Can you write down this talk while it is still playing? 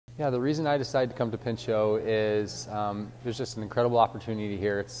Yeah, the reason I decided to come to Pinchot is there's just an incredible opportunity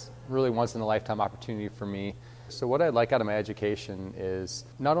here. It's really once in a lifetime opportunity for me. So what I like out of my education is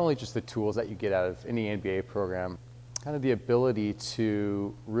not only just the tools that you get out of any MBA program, kind of the ability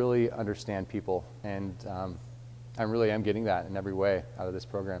to really understand people, and I really am getting that in every way out of this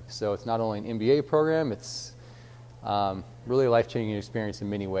program. So it's not only an MBA program, it's really a life-changing experience in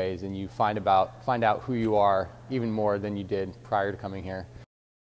many ways, and you find out who you are even more than you did prior to coming here.